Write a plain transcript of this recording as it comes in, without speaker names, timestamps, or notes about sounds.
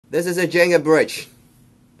This is a Jenga bridge,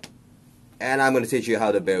 and I'm going to teach you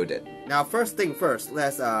how to build it. Now, first thing first,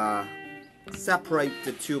 let's separate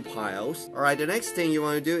the two piles. Alright, the next thing you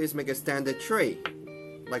want to do is make a standard tree,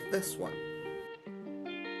 like this one.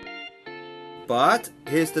 But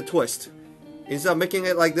here's the twist. Instead of making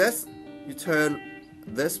it like this, you turn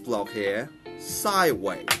this block here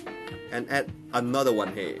sideways and add another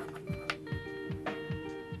one here.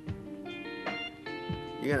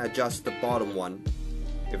 You can adjust the bottom one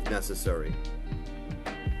if necessary.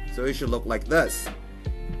 So it should look like this.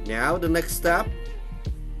 Now the next step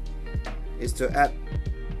is to add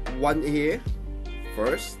one here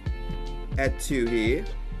first, add two here.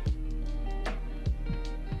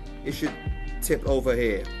 It should tip over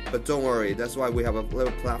here, but don't worry, that's why we have a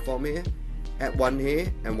little platform here. Add one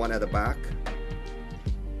here and one at the back,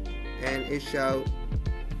 and it shall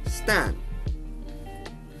stand.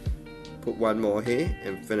 Put one more here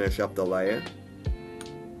and finish up the layer.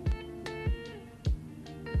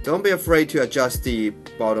 Don't be afraid to adjust the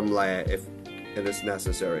bottom layer if it is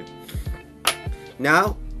necessary.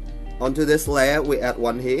 Now, onto this layer we add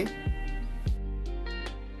one here.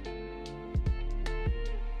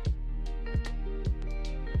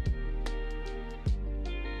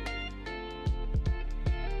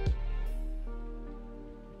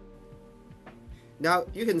 Now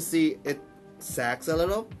you can see it sags a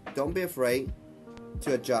little. Don't be afraid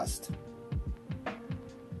to adjust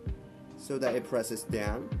so that it presses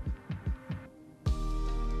down.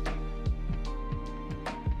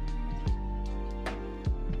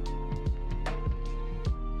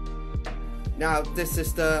 Now this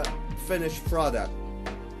is the finished product,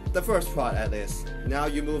 the first part at least. Now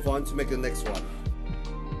you move on to make the next one.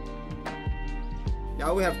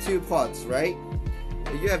 Now we have two pots, right?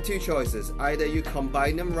 You have two choices. Either you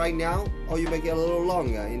combine them right now, or you make it a little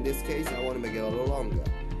longer. In this case, I want to make it a little longer.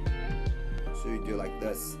 So you do like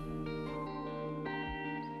this.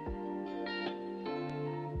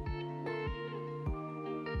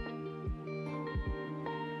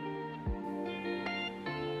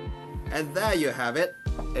 And there you have it,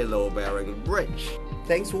 a low-bearing bridge.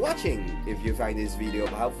 Thanks for watching. If you find this video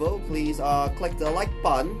helpful, please click the like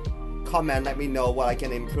button, comment, let me know what I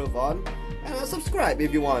can improve on, and subscribe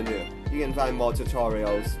if you want to. You can find more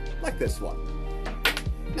tutorials like this one.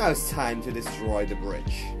 Now it's time to destroy the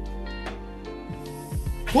bridge.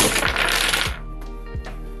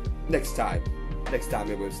 Next time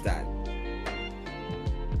it will stand.